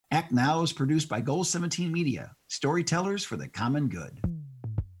Act Now is produced by Goal 17 Media, storytellers for the common good.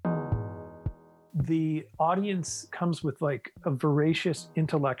 The audience comes with like a voracious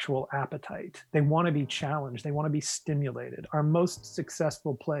intellectual appetite. They want to be challenged. They want to be stimulated. Our most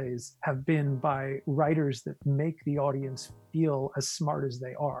successful plays have been by writers that make the audience feel as smart as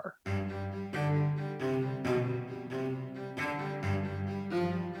they are.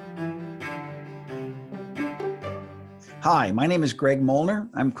 Hi, my name is Greg Molnar.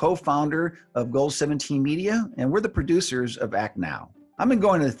 I'm co-founder of Goal 17 Media, and we're the producers of Act Now. I've been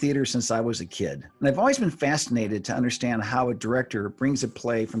going to the theater since I was a kid, and I've always been fascinated to understand how a director brings a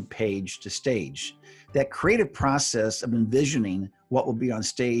play from page to stage. That creative process of envisioning what will be on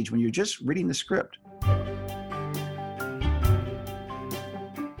stage when you're just reading the script.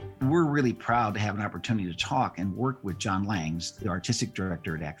 We're really proud to have an opportunity to talk and work with John Langs, the artistic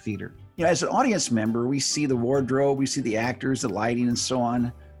director at Act Theater. You know, as an audience member, we see the wardrobe, we see the actors, the lighting, and so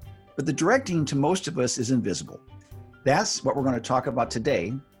on, but the directing to most of us is invisible. That's what we're going to talk about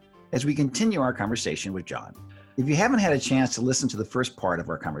today as we continue our conversation with John. If you haven't had a chance to listen to the first part of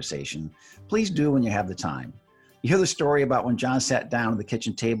our conversation, please do when you have the time. You hear the story about when John sat down at the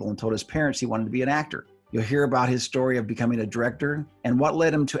kitchen table and told his parents he wanted to be an actor. You'll hear about his story of becoming a director and what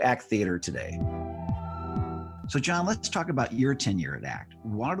led him to Act Theater today. So John, let's talk about your tenure at Act.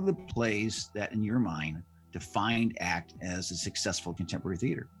 What are the plays that in your mind defined Act as a successful contemporary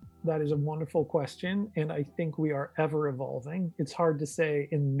theater? That is a wonderful question, and I think we are ever evolving. It's hard to say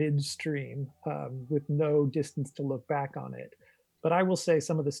in midstream with no distance to look back on it. But I will say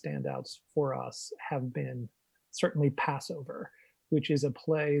some of the standouts for us have been certainly Passover, which is a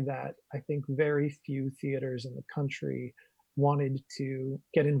play that I think very few theaters in the country wanted to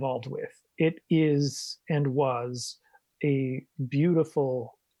get involved with. It is and was a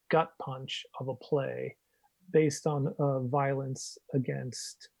beautiful gut punch of a play based on violence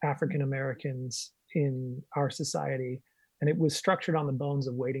against African Americans in our society. And it was structured on the bones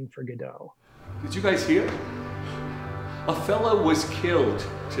of Waiting for Godot. Did you guys hear? A fella was killed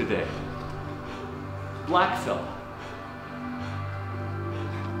today. Black fella.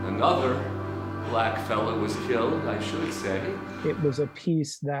 Another black fella was killed, I should say. It was a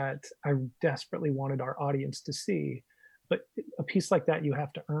piece that I desperately wanted our audience to see. But a piece like that you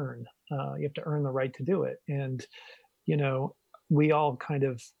have to earn. You have to earn the right to do it. And, you know, we all kind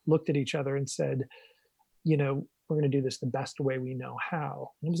of looked at each other and said, you know, we're going to do this the best way we know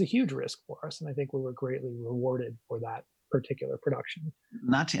how. And it was a huge risk for us. And I think we were greatly rewarded for that particular production.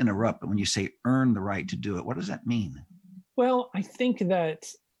 Not to interrupt, but when you say earn the right to do it, what does that mean? Well, I think that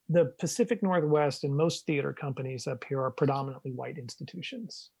the Pacific Northwest and most theater companies up here are predominantly white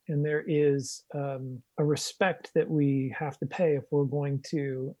institutions. And there is a respect that we have to pay if we're going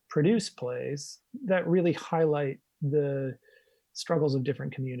to produce plays that really highlight the struggles of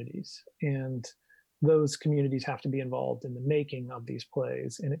different communities. And those communities have to be involved in the making of these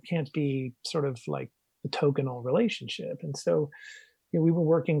plays. And it can't be sort of like a tokenal relationship. And so, you know, we were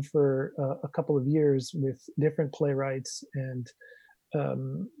working for a couple of years with different playwrights and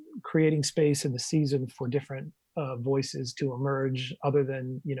creating space in the season for different voices to emerge other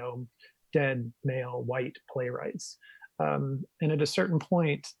than, you know, dead male white playwrights. And at a certain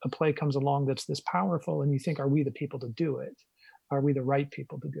point, a play comes along that's this powerful and you think, are we the people to do it? Are we the right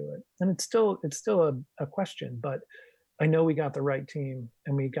people to do it? And it's still a question, but I know we got the right team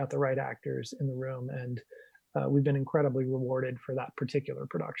and we got the right actors in the room, and we've been incredibly rewarded for that particular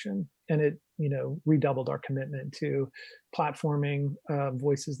production. And it, you know, redoubled our commitment to platforming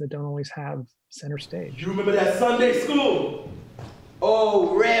voices that don't always have center stage. You remember that Sunday school?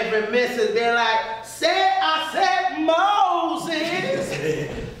 Oh, Reverend Mrs. They're like, I said Moses.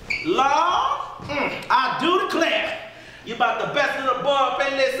 Lord, I do declare, you about the best little boy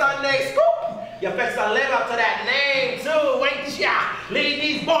up in this Sunday school. You fix to live up to that name too, ain't ya? Lead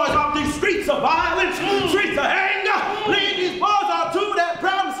these boys off these streets of violence, streets of anger. Lead these boys off to that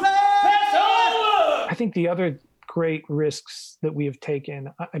promised land. That's over. I think the other great risks that we have taken,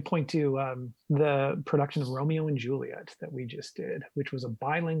 I point to the production of Romeo and Juliet that we just did, which was a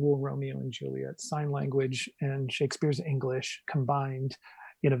bilingual Romeo and Juliet, sign language and Shakespeare's English combined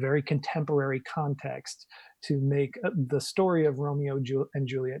in a very contemporary context to make the story of Romeo and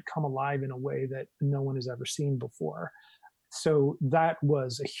Juliet come alive in a way that no one has ever seen before. So that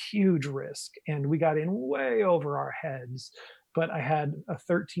was a huge risk, and we got in way over our heads. But I had a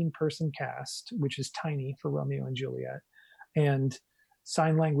 13-person cast, which is tiny for Romeo and Juliet, and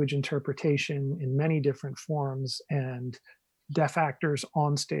sign language interpretation in many different forms, and deaf actors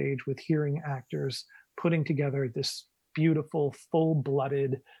on stage with hearing actors putting together this beautiful,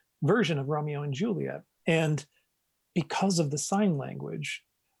 full-blooded version of Romeo and Juliet. And because of the sign language,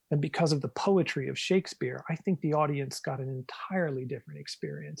 And because of the poetry of Shakespeare, I think the audience got an entirely different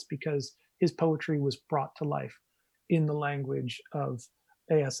experience because his poetry was brought to life in the language of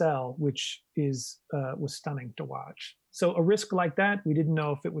ASL, which was stunning to watch. So a risk like that, we didn't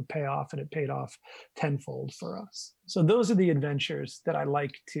know if it would pay off, and it paid off tenfold for us. So those are the adventures that I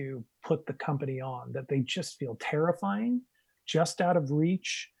like to put the company on, that they just feel terrifying, just out of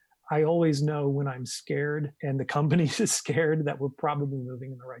reach. I always know when I'm scared and the company is scared that we're probably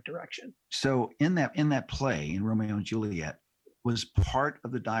moving in the right direction. So in that play, in Romeo and Juliet, was part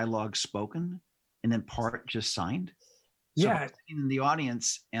of the dialogue spoken and then part just signed? So Yeah. if I'm sitting in the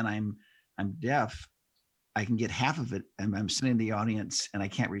audience and I'm deaf, I can get half of it, and I'm sitting in the audience and I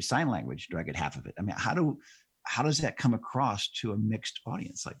can't read sign language. Do I get half of it? I mean, how does that come across to a mixed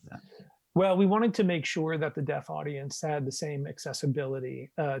audience like that? Well, we wanted to make sure that the deaf audience had the same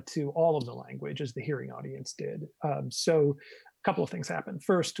accessibility to all of the language as the hearing audience did. So a couple of things happened.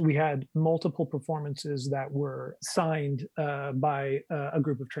 First, we had multiple performances that were signed by a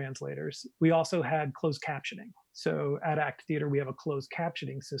group of translators. We also had closed captioning. So at ACT Theater, we have a closed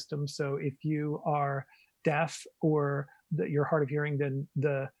captioning system. So if you are deaf or you're hard of hearing, then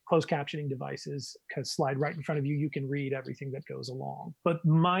the closed captioning devices can slide right in front of you. You can read everything that goes along. But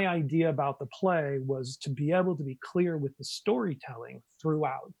my idea about the play was to be able to be clear with the storytelling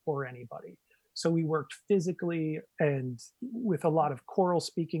throughout for anybody. So we worked physically and with a lot of choral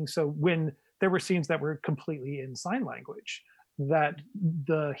speaking. So when there were scenes that were completely in sign language, that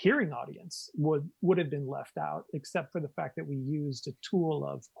the hearing audience would have been left out, except for the fact that we used a tool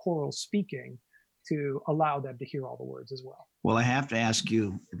of choral speaking to allow them to hear all the words as well. Well, I have to ask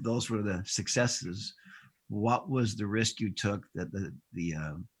you, if those were the successes, what was the risk you took that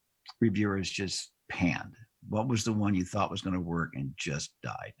the reviewers just panned? What was the one you thought was going to work and just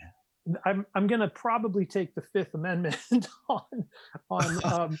died? I'm going to probably take the Fifth Amendment on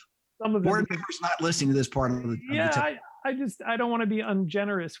some of Board members not listening to this part of the I don't want to be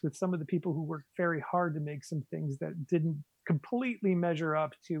ungenerous with some of the people who worked very hard to make some things that didn't completely measure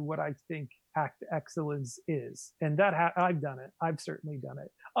up to what I think ACT excellence is. And that I've done it. I've certainly done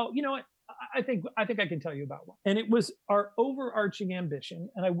it. Oh, you know what? I think I can tell you about one. And it was our overarching ambition.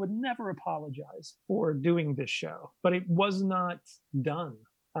 And I would never apologize for doing this show, but it was not done.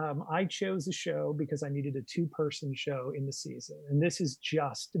 I chose a show because I needed a 2-person show in the season. And this is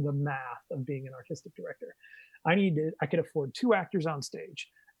just the math of being an artistic director. I could afford 2 actors on stage.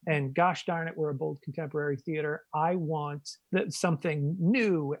 And gosh darn it, we're a bold contemporary theater. I want something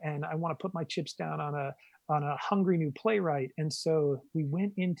new, and I want to put my chips down on a hungry new playwright. And so we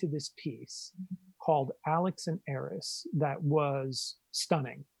went into this piece called Alex and Eris that was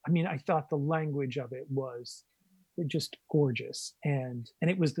stunning. I mean, I thought the language of it was just gorgeous. And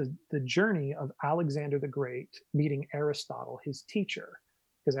it was the journey of Alexander the Great meeting Aristotle, his teacher,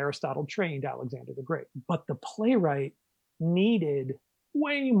 because Aristotle trained Alexander the Great. But the playwright needed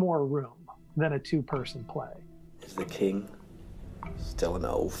way more room than a 2-person play. Is the king still an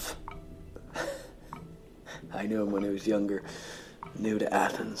oaf? I knew him when he was younger, new to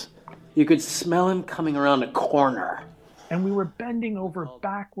Athens. You could smell him coming around a corner. And we were bending over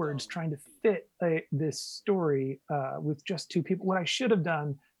backwards trying to fit this story with just 2 people. What I should have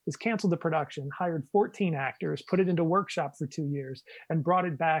done is canceled the production, hired 14 actors, put it into workshop for 2 years, and brought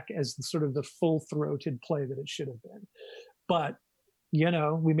it back as sort of the full-throated play that it should have been. But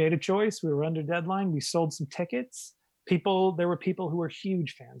we made a choice. We were under deadline. We sold some tickets. There were people who were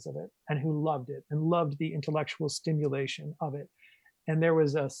huge fans of it and who loved it and loved the intellectual stimulation of it. And there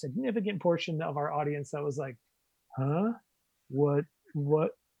was a significant portion of our audience that was like, huh? What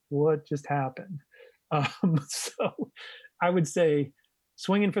just happened? So I would say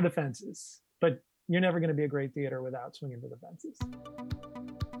swinging for the fences, but you're never going to be a great theater without swinging for the fences.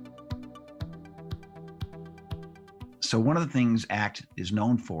 So one of the things ACT is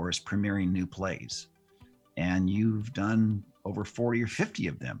known for is premiering new plays. And you've done over 40 or 50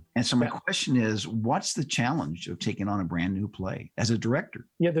 of them. And so my question is, what's the challenge of taking on a brand new play as a director?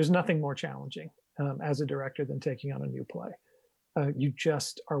 Yeah, there's nothing more challenging as a director than taking on a new play. You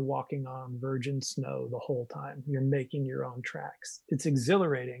just are walking on virgin snow the whole time. You're making your own tracks. It's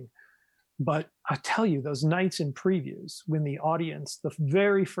exhilarating. But I tell you, those nights in previews, when the audience, the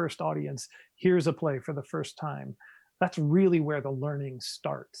very first audience, hears a play for the first time, that's really where the learning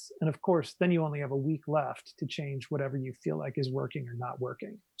starts. And of course, then you only have a week left to change whatever you feel like is working or not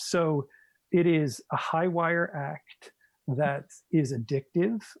working. So it is a high wire act that is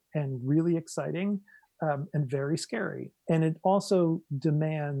addictive and really exciting and very scary. And it also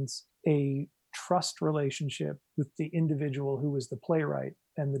demands a trust relationship with the individual who is the playwright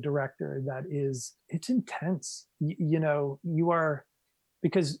and the director it's intense.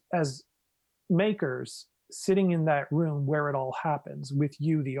 because as makers sitting in that room where it all happens with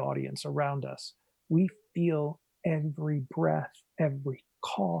you, the audience around us, we feel every breath, every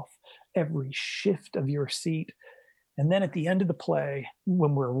cough, every shift of your seat. And then at the end of the play,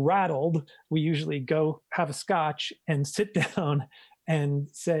 when we're rattled, we usually go have a scotch and sit down and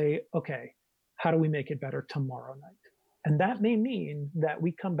say, okay, how do we make it better tomorrow night? And that may mean that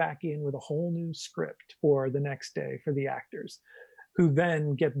we come back in with a whole new script for the next day for the actors, who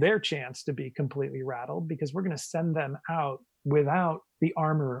then get their chance to be completely rattled, because we're going to send them out without the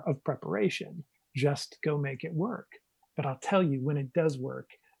armor of preparation, just go make it work. But I'll tell you, when it does work,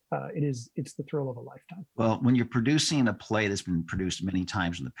 it's the thrill of a lifetime. Well, when you're producing a play that's been produced many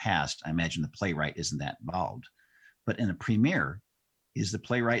times in the past, I imagine the playwright isn't that involved. But in a premiere, is the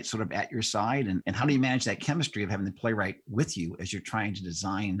playwright sort of at your side? And how do you manage that chemistry of having the playwright with you as you're trying to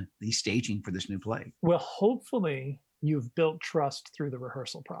design the staging for this new play? Well, hopefully you've built trust through the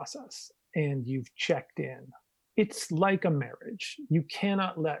rehearsal process and you've checked in. It's like a marriage. You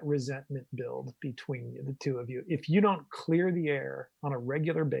cannot let resentment build between you, the two of you. If you don't clear the air on a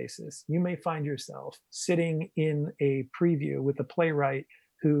regular basis, you may find yourself sitting in a preview with a playwright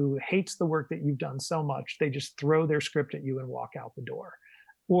who hates the work that you've done so much, they just throw their script at you and walk out the door.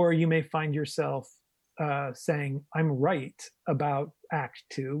 Or you may find yourself saying, I'm right about Act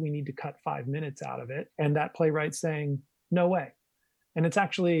 2. We need to cut 5 minutes out of it. And that playwright saying, no way. And it's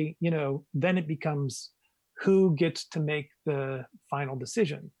actually, then it becomes who gets to make the final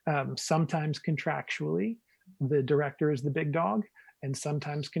decision. Sometimes contractually, the director is the big dog, and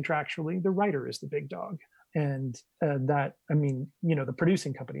sometimes contractually, the writer is the big dog. And the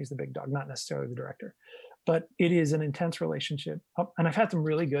producing company is the big dog, not necessarily the director. But it is an intense relationship. And I've had some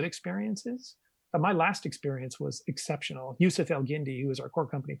really good experiences. My last experience was exceptional. Yusuf El Gindi, who is our core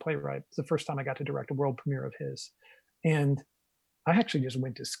company playwright, was the first time I got to direct a world premiere of his. And I actually just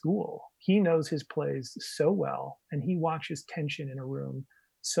went to school. He knows his plays so well, and he watches tension in a room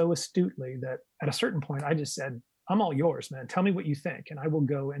so astutely that at a certain point, I just said, I'm all yours, man. Tell me what you think, and I will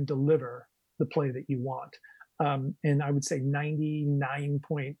go and deliver the play that you want. And I would say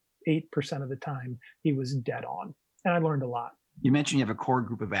 99.8% of the time, he was dead on. And I learned a lot. You mentioned you have a core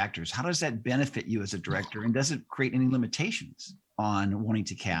group of actors. How does that benefit you as a director? And does it create any limitations on wanting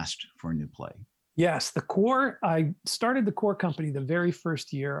to cast for a new play? Yes, I started the core company the very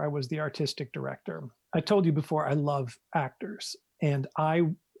first year I was the artistic director. I told you before, I love actors. And I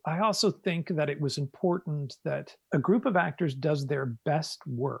also think that it was important that a group of actors does their best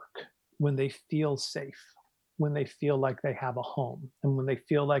work when they feel safe, when they feel like they have a home, and when they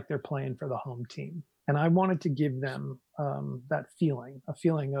feel like they're playing for the home team. And I wanted to give them that feeling, a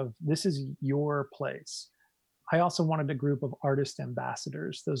feeling of this is your place. I also wanted a group of artist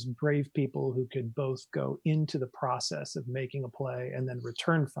ambassadors, those brave people who could both go into the process of making a play and then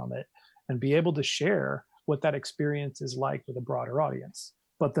return from it and be able to share what that experience is like with a broader audience.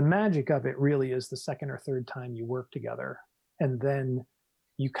 But the magic of it really is the second or third time you work together, and then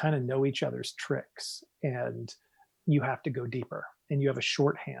you kind of know each other's tricks, and you have to go deeper, and you have a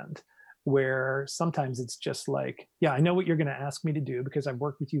shorthand where sometimes it's just like, yeah, I know what you're going to ask me to do because I've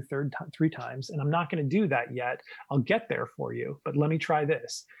worked with you 3 times, and I'm not going to do that yet. I'll get there for you, but let me try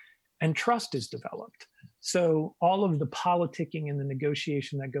this. And trust is developed. So all of the politicking and the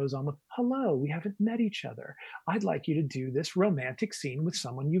negotiation that goes on with, hello, we haven't met each other. I'd like you to do this romantic scene with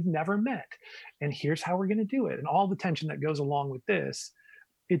someone you've never met. And here's how we're going to do it. And all the tension that goes along with this,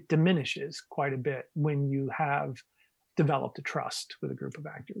 it diminishes quite a bit when you have developed a trust with a group of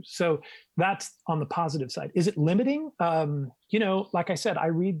actors. So that's on the positive side. Is it limiting? Like I said, I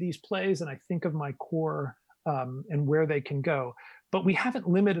read these plays and I think of my core and where they can go. But we haven't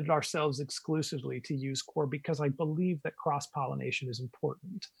limited ourselves exclusively to use core because I believe that cross-pollination is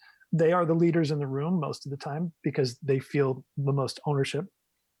important. They are the leaders in the room most of the time because they feel the most ownership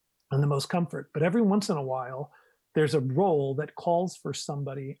and the most comfort. But every once in a while, there's a role that calls for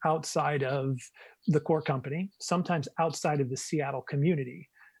somebody outside of the core company, sometimes outside of the Seattle community.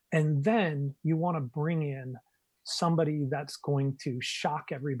 And then you want to bring in somebody that's going to shock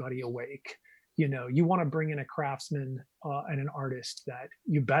everybody awake. You want to bring in a craftsman and an artist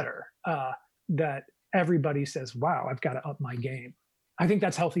that everybody says, wow, I've got to up my game. I think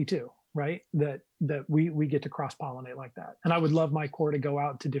that's healthy too, right? That we get to cross-pollinate like that. And I would love my core to go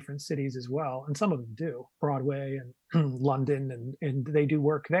out to different cities as well. And some of them do, Broadway and London, and they do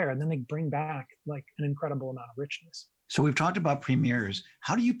work there. And then they bring back like an incredible amount of richness. So we've talked about premieres.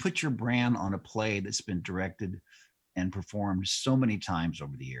 How do you put your brand on a play that's been directed and performed so many times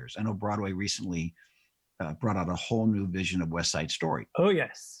over the years? I know Broadway recently brought out a whole new vision of West Side Story. Oh,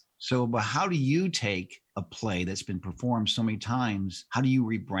 yes. So, but how do you take a play that's been performed so many times? How do you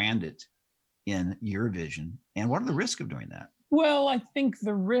rebrand it in your vision? And what are the risks of doing that? Well, I think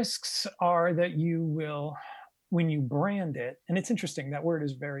the risks are that you will, when you brand it, and it's interesting, that word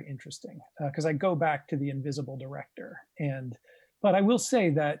is very interesting, because I go back to the invisible director. But I will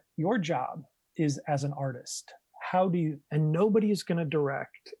say that your job is as an artist. How do you, and nobody is going to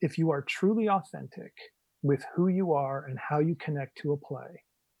direct if you are truly authentic with who you are and how you connect to a play.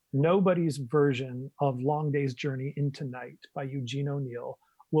 Nobody's version of Long Day's Journey into Night by Eugene O'Neill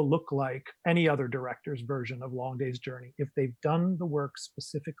will look like any other director's version of Long Day's Journey if they've done the work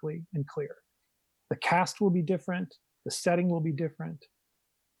specifically and clear. The cast will be different, the setting will be different,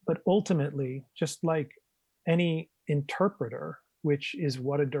 but ultimately, just like any interpreter, which is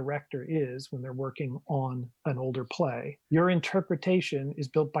what a director is when they're working on an older play, your interpretation is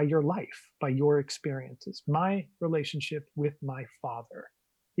built by your life, by your experiences. My relationship with my father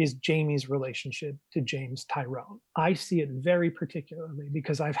is Jamie's relationship to James Tyrone. I see it very particularly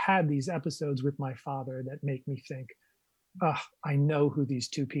because I've had these episodes with my father that make me think, I know who these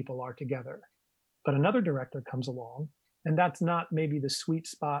two people are together. But another director comes along, and that's not maybe the sweet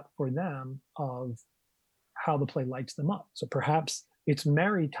spot for them of how the play lights them up. So perhaps it's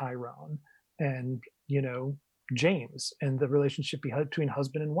Mary Tyrone and, James and the relationship between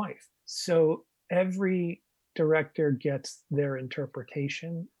husband and wife. So every director gets their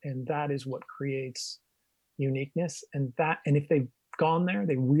interpretation, and that is what creates uniqueness. And if they've gone there,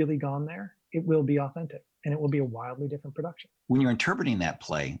 they've really gone there, it will be authentic and it will be a wildly different production. When you're interpreting that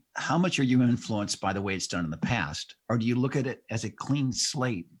play, how much are you influenced by the way it's done in the past? Or do you look at it as a clean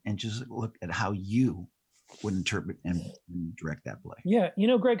slate and just look at how you would interpret and direct that play? Yeah,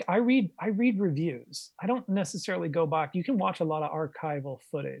 Greg, I read reviews. I don't necessarily go back. You can watch a lot of archival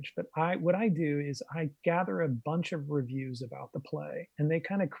footage, but what I do is I gather a bunch of reviews about the play, and they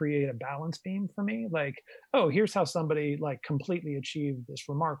kind of create a balance beam for me. Like, oh, here's how somebody completely achieved this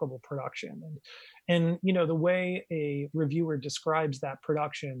remarkable production, and the way a reviewer describes that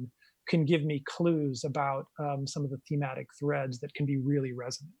production can give me clues about some of the thematic threads that can be really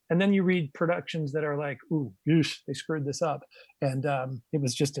resonant. And then you read productions that are like, ooh, yeesh, they screwed this up. And it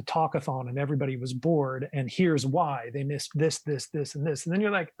was just a talkathon and everybody was bored. And here's why they missed this, this, this, and this. And then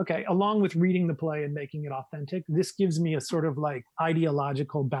you're like, okay, along with reading the play and making it authentic, this gives me a sort of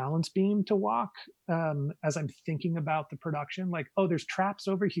ideological balance beam to walk as I'm thinking about the production. Like, oh, there's traps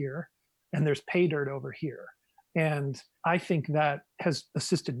over here and there's pay dirt over here. And I think that has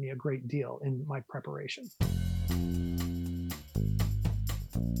assisted me a great deal in my preparation.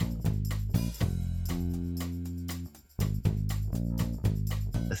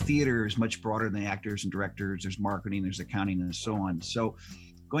 The theater is much broader than actors and directors. There's marketing, there's accounting, and so on. So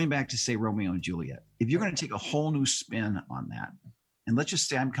going back to, say, Romeo and Juliet, if you're going to take a whole new spin on that, and let's just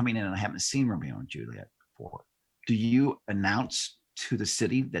say I'm coming in and I haven't seen Romeo and Juliet before, do you announce to the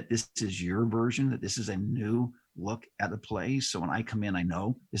city that this is your version, that this is a new look at the play? So when I come in, I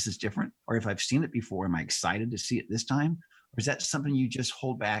know this is different? Or if I've seen it before, am I excited to see it this time? Or is that something you just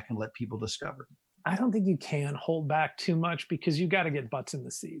hold back and let people discover? I don't think you can hold back too much because you got to get butts in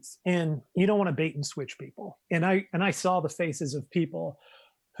the seats and you don't want to bait and switch people. And I saw the faces of people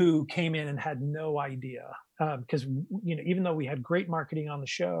who came in and had no idea because, even though we had great marketing on the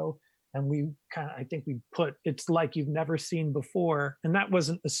show, and I think we put, it's like you've never seen before. And that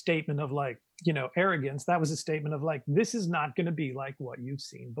wasn't a statement of arrogance. That was a statement of this is not going to be like what you've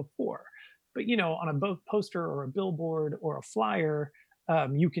seen before. But, on a poster or a billboard or a flyer,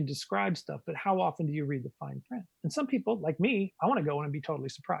 you can describe stuff, but how often do you read the fine print? And some people, like me, I want to go in and be totally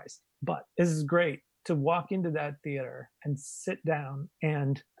surprised. But this is great to walk into that theater and sit down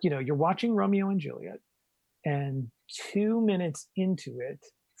and, you're watching Romeo and Juliet, and 2 minutes into it,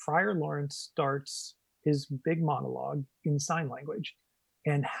 Friar Lawrence starts his big monologue in sign language,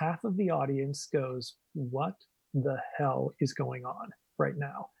 and half of the audience goes, what the hell is going on right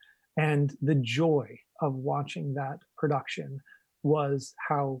now? And the joy of watching that production was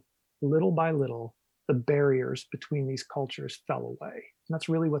how little by little the barriers between these cultures fell away. And that's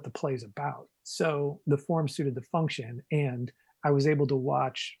really what the play's about. So the form suited the function, and I was able to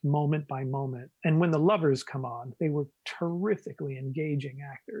watch moment by moment. And when the lovers come on, they were terrifically engaging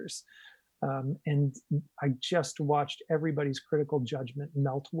actors. And I just watched everybody's critical judgment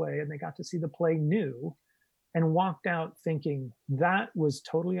melt away, and they got to see the play new and walked out thinking that was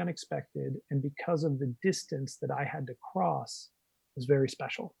totally unexpected. And because of the distance that I had to cross, it was very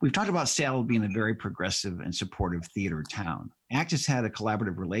special. We've talked about Seattle being a very progressive and supportive theater town. ACT has had a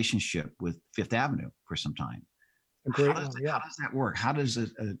collaborative relationship with Fifth Avenue for some time. A great How one, does that work? How does a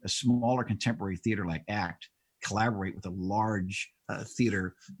smaller contemporary theater like ACT collaborate with a large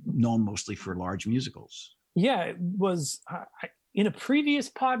theater known mostly for large musicals. Yeah, it was in a previous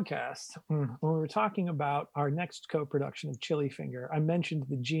podcast when we were talking about our next co-production of Chili Finger. I mentioned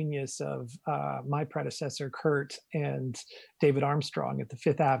the genius of my predecessor, Kurt, and David Armstrong at the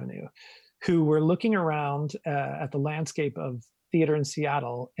Fifth Avenue, who were looking around at the landscape of theater in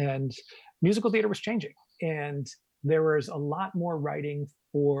Seattle, and musical theater was changing. And there was a lot more writing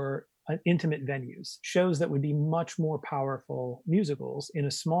for intimate venues, shows that would be much more powerful musicals in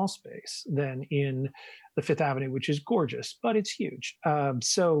a small space than in the Fifth Avenue, which is gorgeous, but it's huge.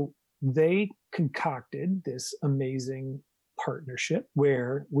 So they concocted this amazing partnership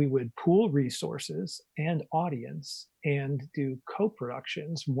where we would pool resources and audience and do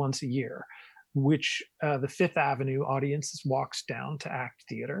co-productions once a year, which the Fifth Avenue audience walks down to ACT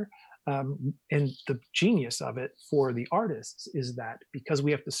Theater. And the genius of it for the artists is that because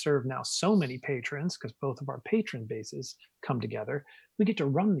we have to serve now so many patrons, because both of our patron bases come together, we get to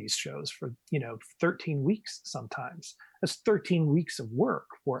run these shows for 13 weeks sometimes. That's 13 weeks of work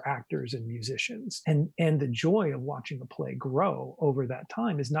for actors and musicians. And the joy of watching a play grow over that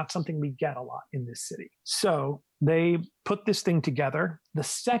time is not something we get a lot in this city. So they put this thing together. The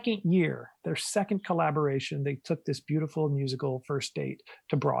second year, their second collaboration, they took this beautiful musical First Date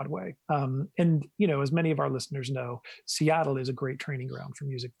to Broadway. And as many of our listeners know, Seattle is a great training ground for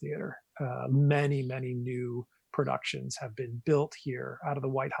music theater. Many, many new productions have been built here out of the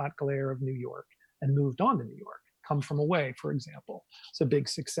white hot glare of New York and moved on to New York. Come From Away, for example. It's a big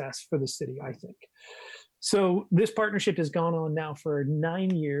success for the city, I think. So this partnership has gone on now for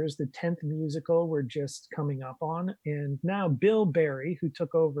 9 years. The 10th musical we're just coming up on. And now Bill Berry, who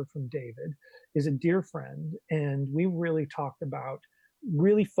took over from David, is a dear friend. And we really talked about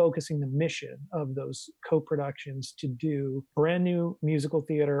really focusing the mission of those co-productions to do brand new musical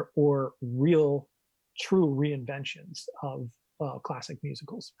theater or real, true reinventions of classic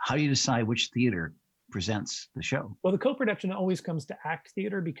musicals. How do you decide which theater presents the show? Well, the co-production always comes to ACT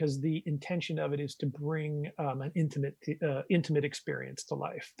Theater because the intention of it is to bring an intimate experience to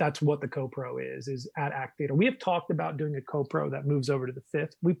life. That's what the co-pro is at ACT Theater. We have talked about doing a co-pro that moves over to the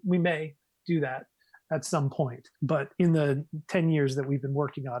Fifth. We may do that at some point, but in the 10 years that we've been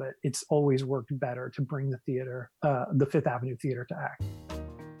working on it, it's always worked better to bring the theater, the Fifth Avenue Theater, to ACT.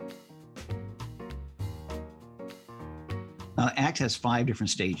 ACT has 5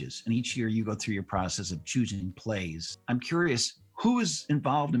 different stages, and each year you go through your process of choosing plays. I'm curious, who is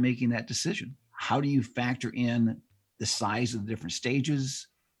involved in making that decision? How do you factor in the size of the different stages,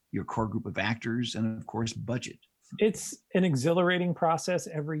 your core group of actors, and of course, budget? It's an exhilarating process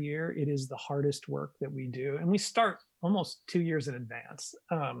every year. It is the hardest work that we do, and we start almost 2 years in advance.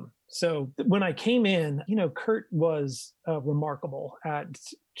 So when I came in, Kurt was remarkable at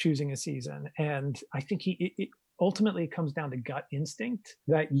choosing a season, and I think it ultimately comes down to gut instinct,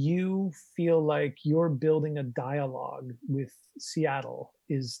 that you feel like you're building a dialogue with Seattle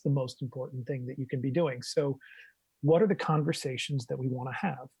is the most important thing that you can be doing. So what are the conversations that we want to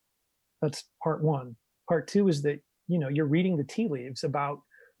have? That's part one. Part two is that, you're reading the tea leaves about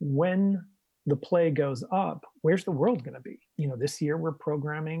when the play goes up, where's the world going to be? This year we're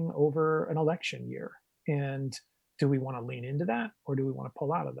programming over an election year. And do we want to lean into that or do we want to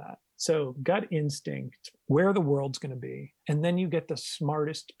pull out of that? So gut instinct, where the world's going to be. And then you get the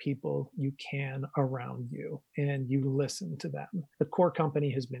smartest people you can around you and you listen to them. The core company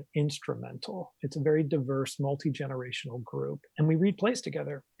has been instrumental. It's a very diverse, multi-generational group. And we read plays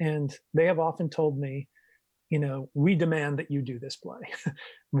together. And they have often told me, we demand that you do this play.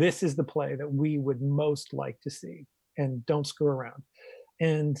 This is the play that we would most like to see. And don't screw around.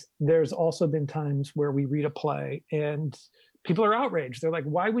 And there's also been times where we read a play and people are outraged. They're like,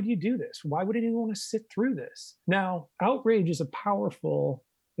 why would you do this? Why would anyone want to sit through this? Now, outrage is a powerful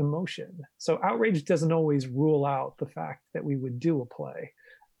emotion. So outrage doesn't always rule out the fact that we would do a play.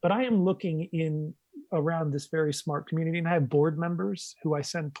 But I am looking in around this very smart community, and I have board members who I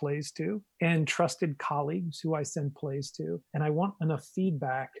send plays to and trusted colleagues who I send plays to. And I want enough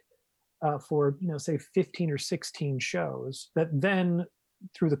feedback for, say 15 or 16 shows that then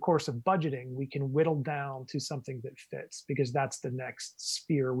through the course of budgeting, we can whittle down to something that fits, because that's the next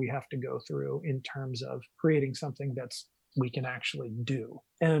sphere we have to go through in terms of creating something that's we can actually do.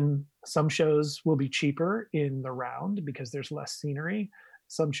 And some shows will be cheaper in the round because there's less scenery.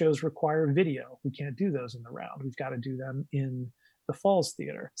 Some shows require video. We can't do those in the round. We've got to do them in the Falls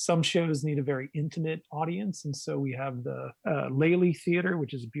Theater. Some shows need a very intimate audience. And so we have the Laley Theater,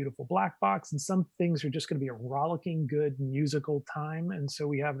 which is a beautiful black box. And some things are just going to be a rollicking good musical time. And so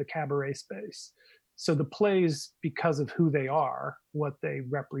we have the cabaret space. So the plays, because of who they are, what they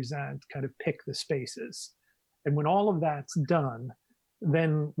represent, kind of pick the spaces. And when all of that's done,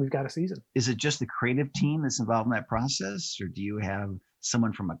 then we've got a season. Is it just the creative team that's involved in that process? Or do you have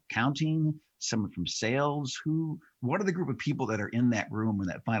someone from accounting, someone from sales? What are the group of people that are in that room when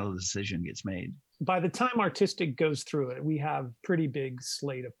that final decision gets made? By the time artistic goes through it, we have pretty big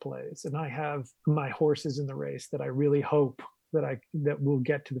slate of plays, and I have my horses in the race that I really hope that will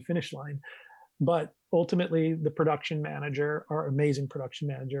get to the finish line. But ultimately, the production manager, our amazing production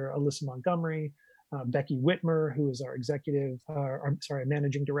manager, Alyssa Montgomery, Becky Whitmer, who is our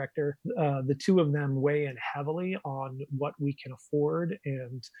managing director, the two of them weigh in heavily on what we can afford,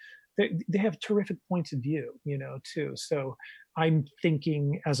 and they have terrific points of view, too. So I'm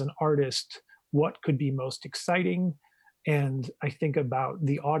thinking as an artist, what could be most exciting? And I think about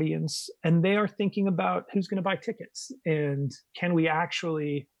the audience, and they are thinking about who's going to buy tickets, and can we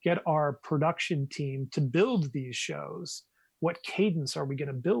actually get our production team to build these shows? What cadence are we going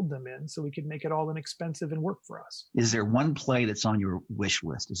to build them in so we can make it all inexpensive and work for us? Is there one play that's on your wish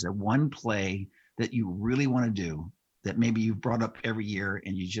list? Is there one play that you really want to do that maybe you've brought up every year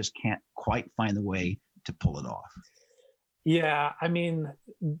and you just can't quite find the way to pull it off? Yeah, I mean,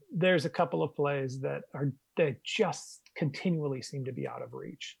 there's a couple of plays that just continually seem to be out of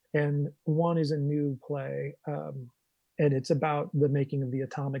reach. And one is a new play, and it's about the making of the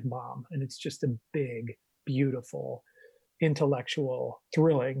atomic bomb. And it's just a big, beautiful, intellectual,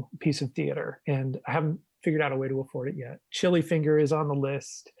 thrilling piece of theater. And I haven't figured out a way to afford it yet. Chili Finger is on the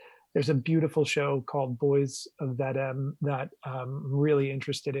list. There's a beautiful show called Boys of Vedem that I'm really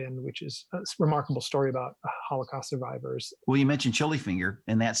interested in, which is a remarkable story about Holocaust survivors. Well, you mentioned Chili Finger,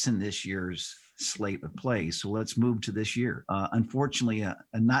 and that's in this year's slate of plays. So let's move to this year. Unfortunately, a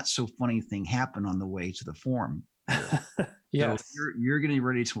not so funny thing happened on the way to the Forum. Yes. So you're getting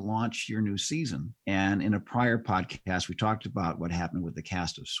ready to launch your new season. And in a prior podcast, we talked about what happened with the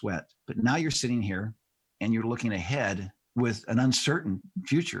cast of Sweat. But now you're sitting here and you're looking ahead with an uncertain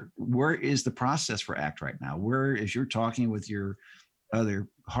future. Where is the process for ACT right now? Where, as you're talking with your other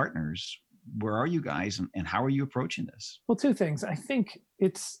partners, where are you guys and how are you approaching this? Well, two things. I think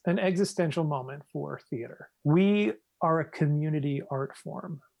it's an existential moment for theater. We are a community art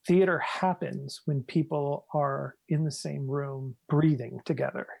form. Theater happens when people are in the same room breathing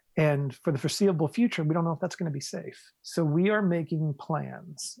together. And for the foreseeable future, we don't know if that's going to be safe. So we are making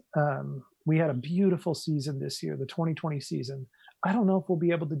plans. We had a beautiful season this year, the 2020 season. I don't know if we'll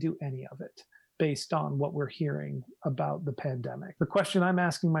be able to do any of it based on what we're hearing about the pandemic. The question I'm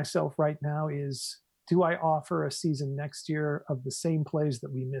asking myself right now is, do I offer a season next year of the same plays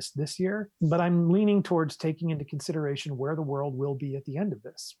that we missed this year? But I'm leaning towards taking into consideration where the world will be at the end of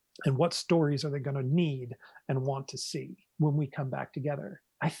this and what stories are they going to need and want to see when we come back together.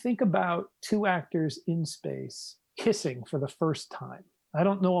 I think about two actors in space kissing for the first time. I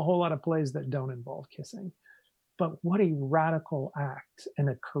don't know a whole lot of plays that don't involve kissing, but what a radical act and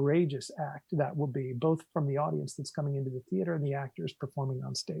a courageous act that will be, both from the audience that's coming into the theater and the actors performing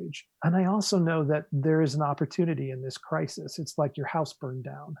on stage. And I also know that there is an opportunity in this crisis. It's like your house burned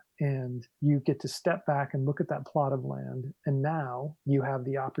down and you get to step back and look at that plot of land. And now you have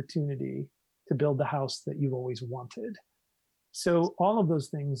the opportunity to build the house that you've always wanted. So all of those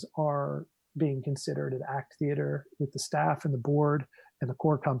things are being considered at ACT Theater with the staff and the board and the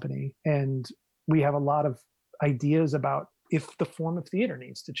core company. And we have a lot of ideas about if the form of theater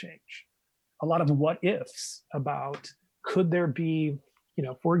needs to change. A lot of what ifs about, could there be,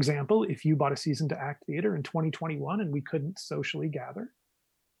 for example, if you bought a season to ACT Theater in 2021 and we couldn't socially gather,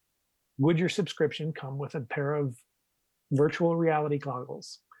 would your subscription come with a pair of virtual reality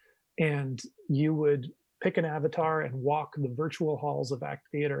goggles? And you would pick an avatar and walk the virtual halls of ACT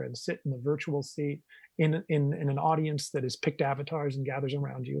Theater and sit in the virtual seat in an audience that has picked avatars and gathers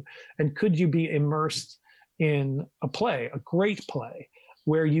around you. And could you be immersed in a play, a great play,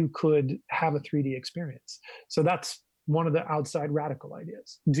 where you could have a 3D experience? So that's one of the outside radical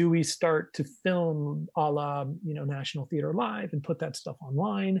ideas. Do we start to film a la, National Theater Live and put that stuff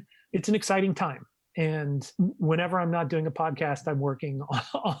online? It's an exciting time. And whenever I'm not doing a podcast, I'm working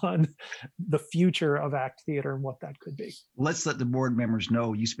on the future of ACT Theater and what that could be. Let's let the board members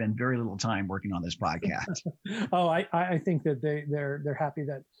know you spend very little time working on this podcast. Oh, I think that they're happy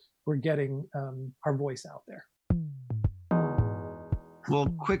that we're getting our voice out there. Well,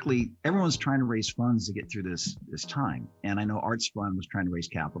 quickly, everyone's trying to raise funds to get through this time. And I know Arts Fund was trying to raise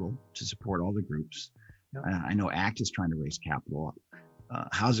capital to support all the groups. Yep. I know ACT is trying to raise capital.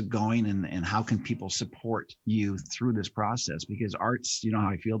 How's it going and how can people support you through this process? Because arts, you know how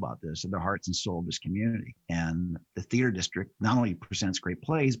I feel about this, are the hearts and soul of this community. And the theater district not only presents great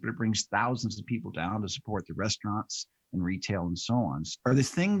plays, but it brings thousands of people down to support the restaurants and retail and so on. Are there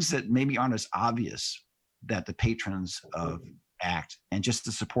things that maybe aren't as obvious that the patrons of ACT and just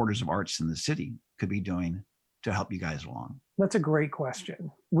the supporters of arts in the city could be doing to help you guys along? That's a great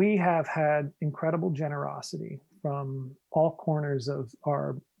question. We have had incredible generosity from all corners of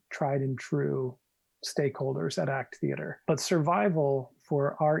our tried and true stakeholders at ACT Theater. But survival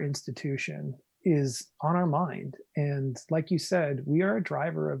for our institution is on our mind. And like you said, we are a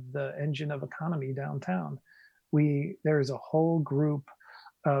driver of the engine of economy downtown. There is a whole group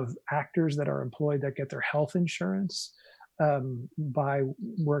of actors that are employed that get their health insurance by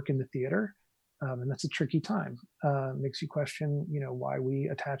work in the theater. And that's a tricky time. Makes you question, why we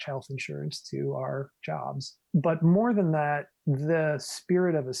attach health insurance to our jobs. But more than that, the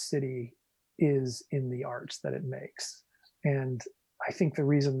spirit of a city is in the arts that it makes. And I think the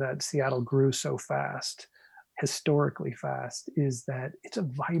reason that Seattle grew so fast, historically fast, is that it's a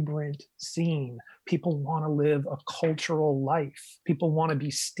vibrant scene. People want to live a cultural life. People want to be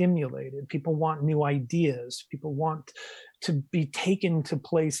stimulated. People want new ideas. People want to be taken to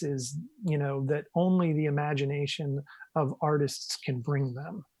places, that only the imagination of artists can bring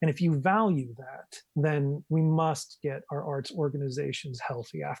them. And if you value that, then we must get our arts organizations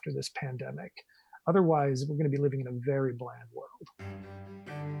healthy after this pandemic. Otherwise, we're going to be living in a very bland world.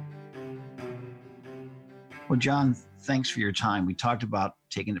 Well, John, thanks for your time. We talked about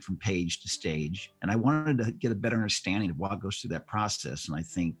taking it from page to stage, and I wanted to get a better understanding of what goes through that process. And I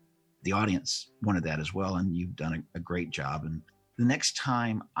think the audience wanted that as well, and you've done a great job. And the next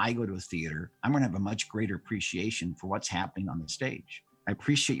time I go to a theater, I'm going to have a much greater appreciation for what's happening on the stage. I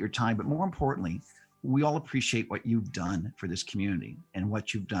appreciate your time, but more importantly, we all appreciate what you've done for this community and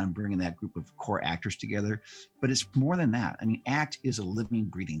what you've done bringing that group of core actors together. But it's more than that. I mean, ACT is a living,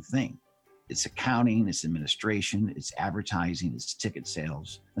 breathing thing. It's accounting, it's administration, it's advertising, it's ticket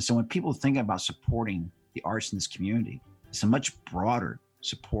sales. And so when people think about supporting the arts in this community, it's a much broader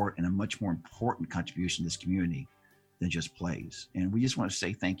support and a much more important contribution to this community than just plays. And we just want to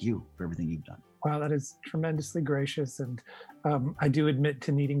say thank you for everything you've done. Wow, that is tremendously gracious. And I do admit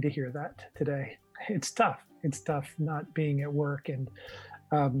to needing to hear that today. It's tough. It's tough not being at work, and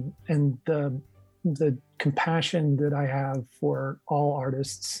the compassion that I have for all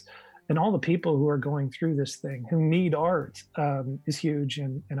artists and all the people who are going through this thing, who need art, is huge.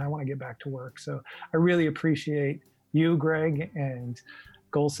 And I want to get back to work. So I really appreciate you, Greg, and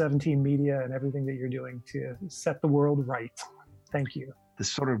Goal 17 Media and everything that you're doing to set the world right. Thank you. The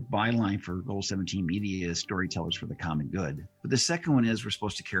sort of byline for Goal 17 Media is storytellers for the common good. But the second one is we're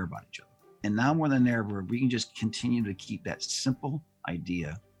supposed to care about each other. And now more than ever, we can just continue to keep that simple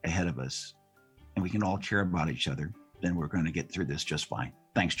idea ahead of us, and we can all care about each other, then we're going to get through this just fine.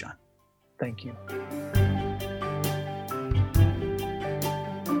 Thanks, John. Thank you.